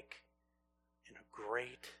earthquake and a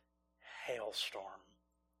great hailstorm.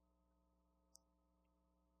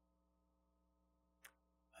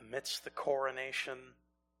 Amidst the coronation,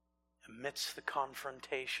 amidst the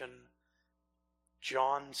confrontation,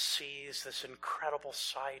 John sees this incredible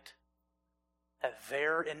sight that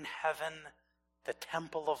there in heaven, the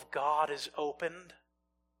temple of God is opened.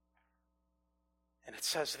 And it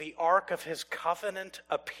says the ark of his covenant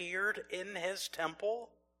appeared in his temple.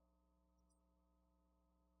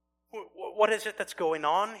 What is it that's going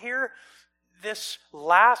on here? This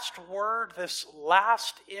last word, this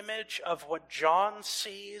last image of what John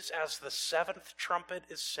sees as the seventh trumpet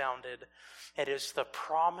is sounded, it is the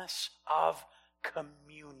promise of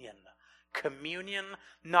communion. Communion,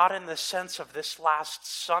 not in the sense of this last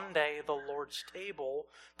Sunday, the Lord's table,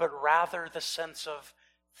 but rather the sense of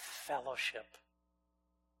fellowship,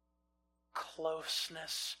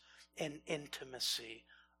 closeness and intimacy,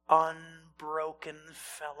 unbroken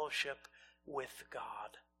fellowship with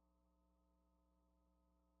God.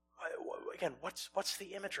 Again, what's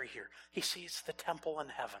the imagery here? He sees the temple in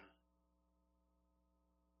heaven.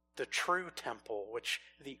 The true temple, which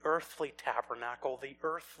the earthly tabernacle, the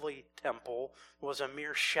earthly temple, was a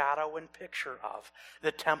mere shadow and picture of.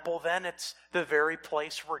 The temple then, it's the very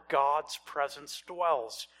place where God's presence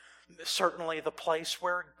dwells. Certainly the place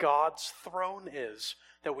where God's throne is,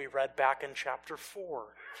 that we read back in chapter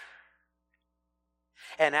 4.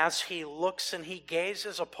 And as he looks and he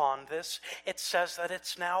gazes upon this, it says that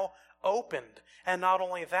it's now opened. And not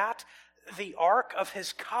only that, the ark of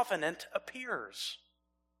his covenant appears.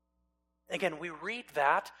 Again, we read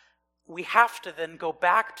that, we have to then go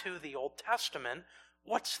back to the Old Testament.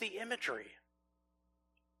 What's the imagery?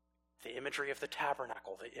 The imagery of the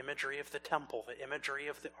tabernacle, the imagery of the temple, the imagery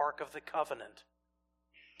of the Ark of the Covenant.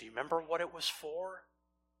 Do you remember what it was for?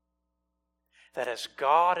 That as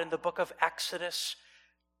God in the book of Exodus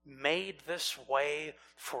made this way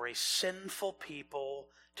for a sinful people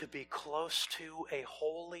to be close to a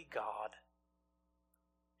holy God,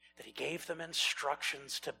 that he gave them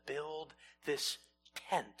instructions to build this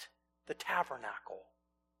tent, the tabernacle.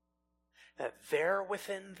 That there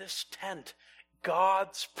within this tent,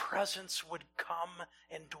 God's presence would come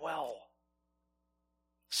and dwell.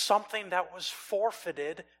 something that was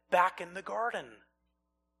forfeited back in the garden.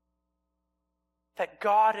 That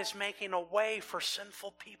God is making a way for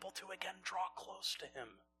sinful people to again draw close to Him.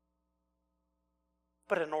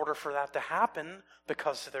 But in order for that to happen,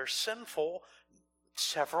 because they're sinful,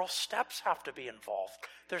 several steps have to be involved.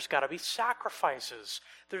 There's got to be sacrifices.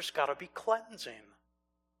 There's got to be cleansing.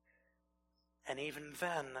 And even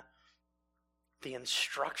then, the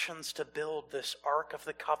instructions to build this Ark of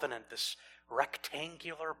the Covenant, this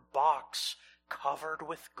rectangular box covered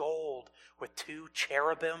with gold, with 2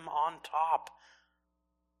 cherubim on top,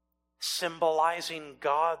 symbolizing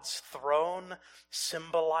God's throne,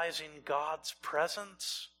 symbolizing God's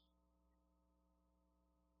presence.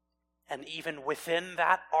 And even within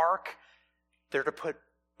that ark, they're to put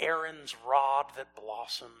Aaron's rod that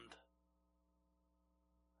blossomed,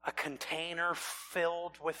 a container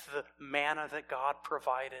filled with the manna that God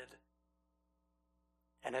provided,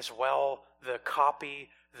 and as well the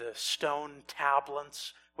stone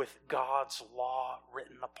tablets with God's law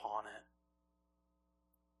written upon it.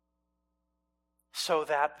 So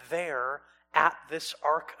that there, at this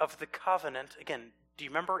Ark of the Covenant, again, do you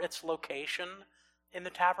remember its location in the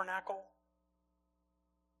tabernacle?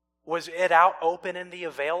 Was it out open and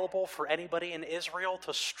available for anybody in Israel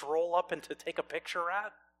to stroll up and to take a picture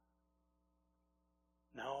at?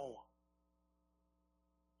 No.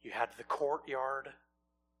 You had the courtyard.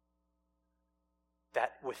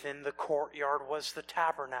 That within the courtyard was the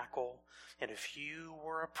tabernacle. And if you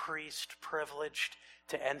were a priest privileged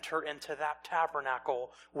to enter into that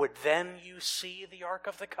tabernacle, would then you see the Ark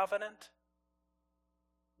of the Covenant?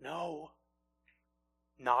 No.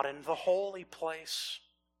 Not in the holy place.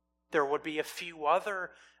 There would be a few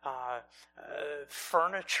other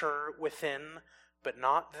furniture within, but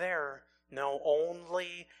not there. No,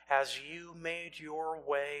 only as you made your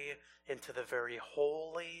way into the very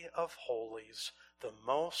holy of holies, the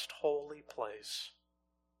most holy place.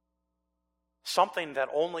 Something that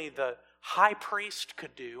only the high priest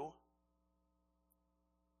could do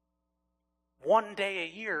one day a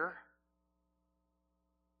year.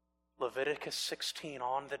 Leviticus 16,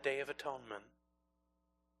 on the Day of Atonement.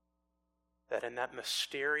 That in that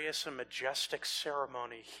mysterious and majestic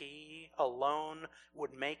ceremony, He alone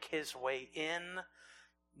would make His way in.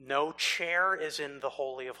 No chair is in the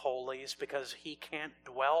Holy of Holies because He can't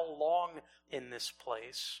dwell long in this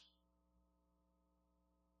place.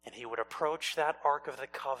 And He would approach that Ark of the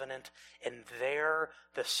Covenant, and there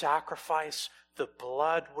the sacrifice, the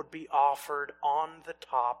blood would be offered on the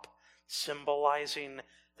top, symbolizing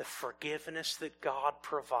the forgiveness that God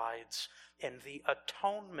provides and the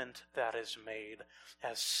atonement that is made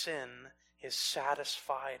as sin is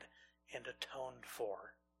satisfied and atoned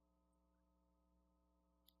for.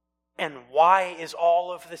 And why is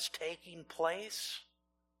all of this taking place?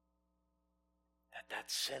 That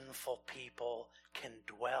sinful people can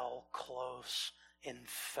dwell close in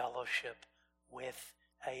fellowship with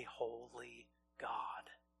a holy God.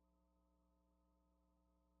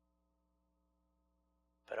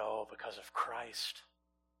 But because of Christ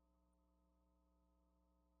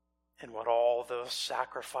and what all those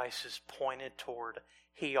sacrifices pointed toward,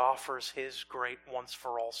 He offers His great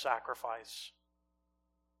once-for-all sacrifice.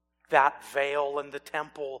 That veil in the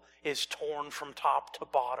temple is torn from top to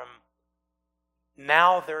bottom.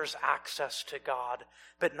 Now there's access to God.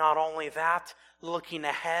 But not only that, looking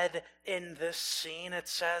ahead in this scene, it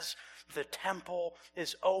says, the temple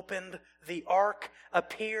is opened, the ark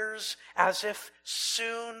appears as if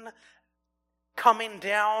soon coming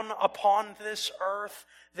down upon this earth,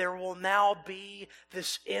 there will now be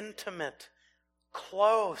this intimate,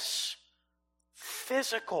 close,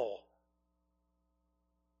 physical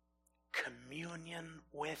communion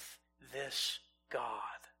with this God.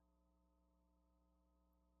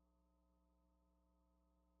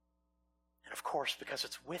 And of course, because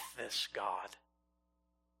it's with this God,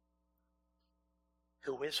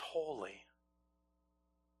 who is holy,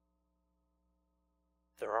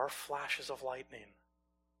 there are flashes of lightning,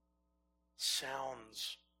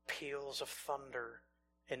 sounds, peals of thunder,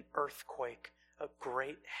 an earthquake, a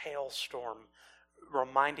great hailstorm,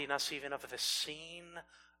 reminding us even of the scene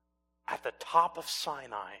at the top of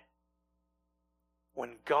Sinai,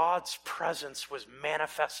 when God's presence was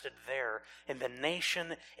manifested there, and the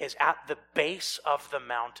nation is at the base of the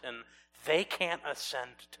mountain. They can't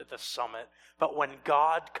ascend to the summit. But when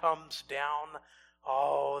God comes down,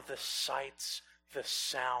 the sights, the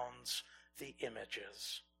sounds, the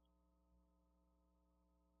images.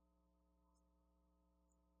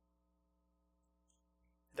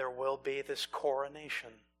 There will be this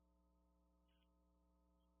coronation.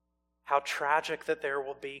 How tragic that there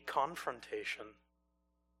will be confrontation.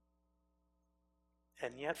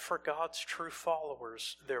 And yet for God's true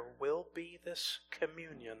followers, there will be this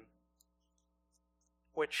communion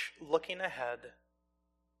which, looking ahead,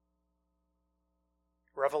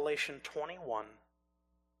 Revelation 21,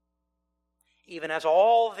 even as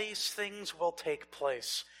all these things will take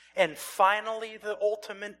place, and finally the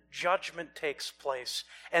ultimate judgment takes place,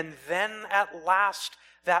 and then at last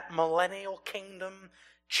that millennial kingdom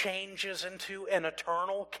changes into an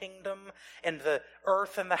eternal kingdom, and the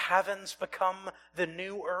earth and the heavens become the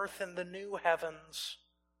new earth and the new heavens.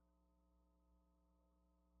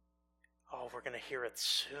 Oh, we're going to hear it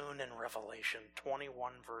soon in Revelation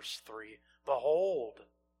 21, verse 3. Behold,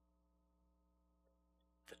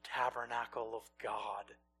 the tabernacle of God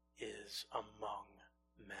is among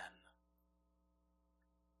men,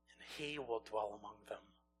 and he will dwell among them,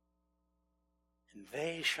 and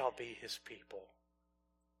they shall be his people,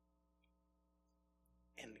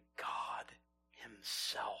 and God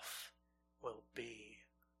himself will be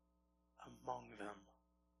among them.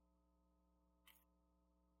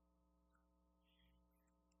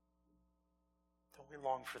 Don't we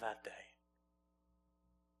long for that day?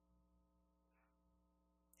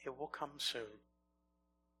 It will come soon.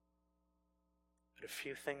 But a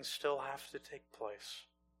few things still have to take place.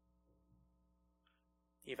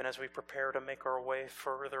 Even as we prepare to make our way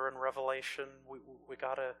further in Revelation, we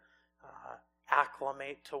got to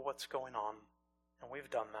acclimate to what's going on. And we've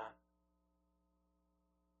done that.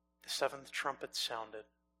 The seventh trumpet sounded.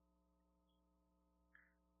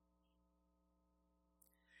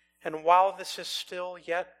 And while this is still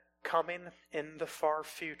yet coming in the far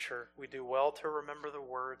future, we do well to remember the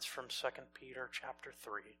words from 2 Peter chapter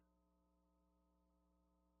 3.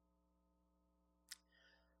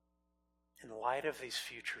 In light of these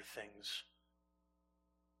future things,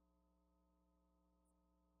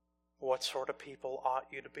 what sort of people ought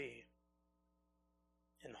you to be?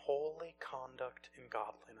 In holy conduct and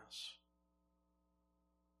godliness.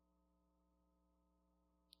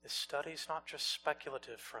 This study is not just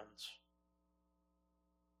speculative, friends.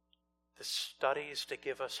 This study is to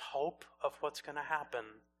give us hope of what's going to happen,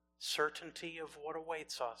 certainty of what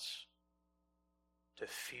awaits us, to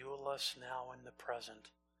fuel us now in the present,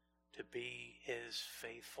 to be his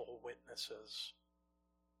faithful witnesses.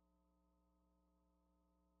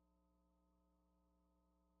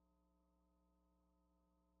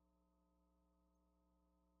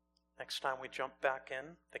 Next time we jump back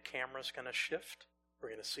in, the camera's going to shift. We're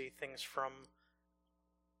going to see things from,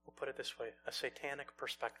 we'll put it this way, a satanic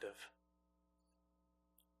perspective.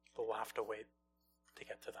 But we'll have to wait to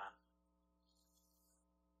get to that.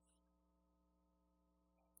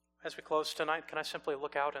 As we close tonight, can I simply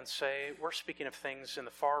look out and say, we're speaking of things in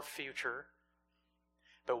the far future,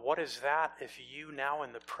 but what is that if you now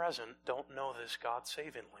in the present don't know this God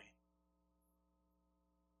savingly?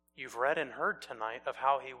 You've read and heard tonight of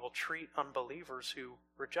how he will treat unbelievers who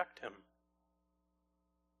reject him.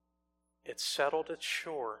 It's settled, it's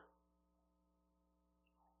sure.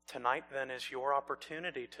 Tonight then is your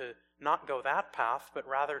opportunity to not go that path, but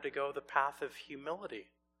rather to go the path of humility.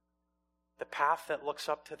 The path that looks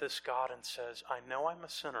up to this God and says, I know I'm a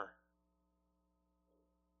sinner,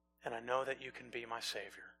 and I know that you can be my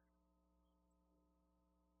Savior.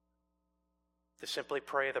 To simply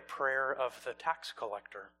pray the prayer of the tax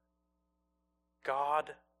collector.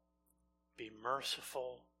 God, be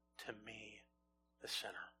merciful to me, the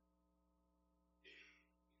sinner.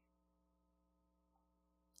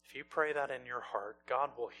 If you pray that in your heart, God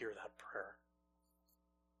will hear that prayer.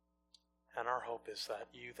 And our hope is that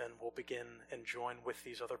you then will begin and join with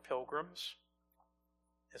these other pilgrims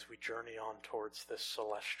as we journey on towards this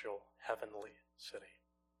celestial, heavenly city.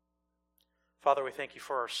 Father, we thank you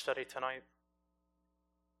for our study tonight.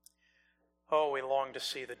 Oh, we long to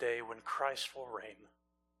see the day when Christ will reign.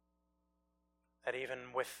 That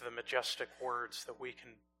even with the majestic words that we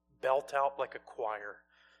can belt out like a choir,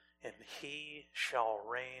 and he shall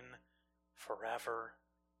reign forever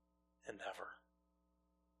and ever.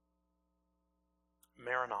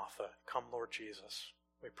 Maranatha, come Lord Jesus.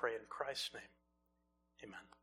 We pray in Christ's name. Amen.